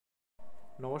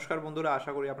নমস্কার বন্ধুরা,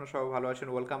 আশা করি আপনারা সবাই ভালো আছেন।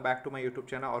 Welcome back to my YouTube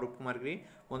channel Arup Kumar গিরি।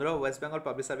 বন্ধুরা, ওয়েস্ট বেঙ্গল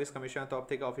পাবলিক সার্ভিস কমিশনের তরফ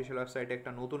থেকে অফিসিয়াল ওয়েবসাইটে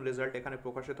একটা নতুন রেজাল্ট এখানে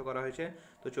প্রকাশিত করা হয়েছে।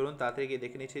 তো চলুন তাড়াতাড়ি গিয়ে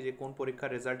দেখে নিচ্ছি যে কোন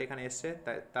পরীক্ষার রেজাল্ট এখানে এসছে।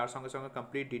 তার সঙ্গে সঙ্গে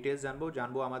কমপ্লিট ডিটেলস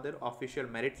জানবো আমাদের অফিসিয়াল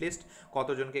মেরিট লিস্ট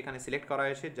কতজনকে এখানে সিলেক্ট করা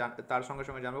হয়েছে, তার সঙ্গে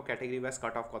সঙ্গে জানবো ক্যাটেগরি ওয়াইজ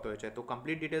কাট অফ কত হয়েছে। তো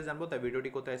কমপ্লিট ডিটেলস জানবো, তাই ভিডিওটি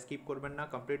কোথায় স্কিপ করবেন না,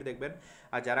 কমপ্লিট দেখবেন।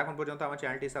 আর যারা এখন পর্যন্ত আমার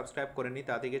চ্যানেলটি সাবস্ক্রাইব করেনি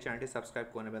তাদেরকে চ্যানেলটি সাবস্ক্রাইব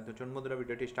করে নেবেন। তো চলুন বন্ধুরা,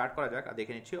 ভিডিওটি স্টার্ট করা যাক আর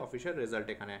দেখে নিচ্ছি অফিসিয়াল রেজাল্ট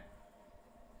এখানে।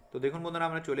 তো দেখুন বন্ধুরা,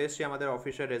 আমরা চলে এসেছি আমাদের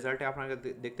অফিসিয়াল রেজাল্টে। আপনারা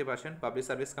দেখতে পাচ্ছেন public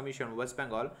service commission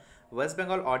West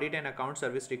Bengal audit and account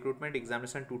service recruitment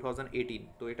examination 2018।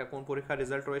 তো এটা কোন পরীক্ষার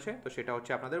রেজাল্ট রয়েছে? তো সেটা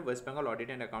হচ্ছে আপনাদের West Bengal audit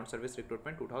and account service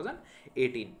recruitment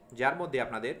 2018, যার মধ্যে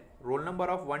আপনাদের roll number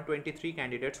of 123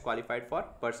 candidates qualified for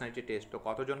personality test. তো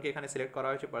কতজনকে এখানে সিলেক্ট করা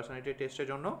হয়েছে পার্সোনালিটি টেস্টের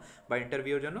জন্য বা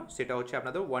ইন্টারভিউর জন্য, সেটা হচ্ছে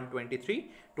আপনাদের 123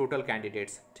 টোটাল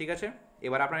ক্যান্ডিডেটস। ঠিক আছে,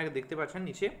 এবার আপনারা দেখতে পাচ্ছেন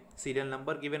নিচে সিরিয়াল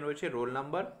নাম্বার গিভেন রয়েছে, রোল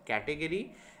নাম্বার, ক্যাটেগরি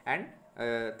অ্যান্ড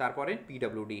তারপরে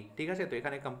পিডব্লিউডি। ঠিক আছে, তো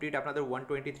এখানে কমপ্লিট আপনাদের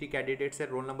 123 ক্যান্ডিডেটসের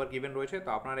রোল নাম্বার গিভেন রয়েছে। তো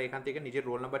আপনারা এখান থেকে নিজের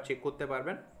রোল নাম্বার চেক করতে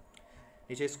পারবেন।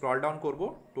 নিচে স্ক্রল ডাউন করব,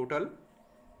 টোটাল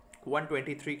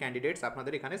 123 ক্যান্ডিডেটস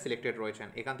আপনাদের এখানে সিলেক্টেড রয়েছেন।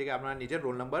 এখান থেকে আপনারা নিজের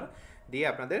রোল নাম্বার দিয়ে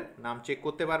আপনাদের নাম চেক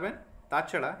করতে পারবেন।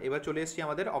 তাছাড়া এবার চলে এসেছি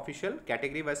আমাদের official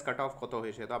category wise cut off কত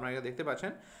হয়েছে। তো আপনারা দেখতে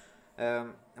পাচ্ছেন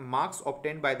marks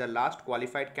obtained by the last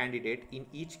qualified candidate in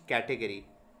each category,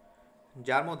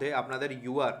 যার মধ্যে আপনাদের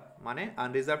ইউআর মানে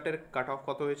আনরিজার্ভডের কাট অফ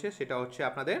কত হয়েছে সেটা হচ্ছে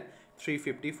আপনাদের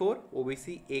 354।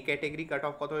 OBC A category cut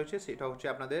off কত হয়েছে সেটা হচ্ছে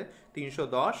আপনাদের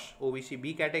 310, OBC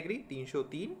B category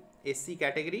 303, SC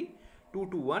category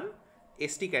 221,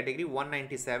 ST category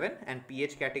 197 and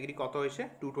pH category কত হয়েছে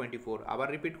 224। আবার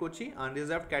রিপিট করছি,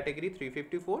 unreserved category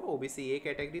 354, OBC A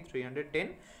category 310,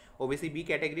 OBC B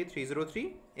category 303,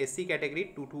 SC category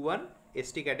 221,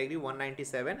 ST category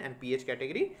 197 and pH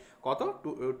category কত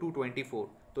 224।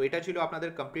 তো এটা ছিল আপনাদের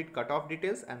complete cut off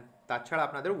details. And তাছাড়া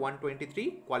আপনাদের 123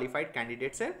 qualified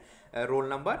ক্যান্ডিডেটসের roll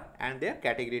number and there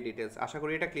category details. আশা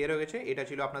করি এটা ক্লিয়ার হয়ে গেছে। এটা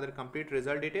ছিল আপনাদের কমপ্লিট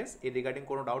রেজাল্ট ডিটেলস। এর রিগার্ডিং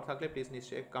কোনো ডাউট থাকলে প্লিজ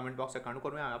নিশ্চয়ই কমেন্ট বক্সে কমেন্ট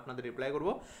করবেন, আমি আপনাদের রিপ্লাই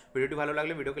করবো। ভিডিওটি ভালো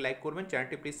লাগলে ভিডিওকে লাইক করবেন,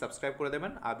 চ্যানেলটি প্লিজ সাবস্ক্রাইব করে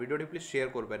দেবেন আর ভিডিওটি প্লিজ শেয়ার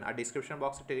করবেন। আর ডিসক্রিপশন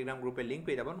বক্সে টেলিগ্রাম গ্রুপের লিঙ্ক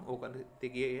পেয়ে যাবেন, ওখান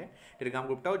থেকে গিয়ে টেলিগ্রাম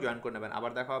গ্রুপটাও জয়েন করে নেবেন।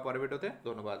 আবার দেখা হবে পরের ভিডিওতে।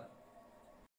 ধন্যবাদ।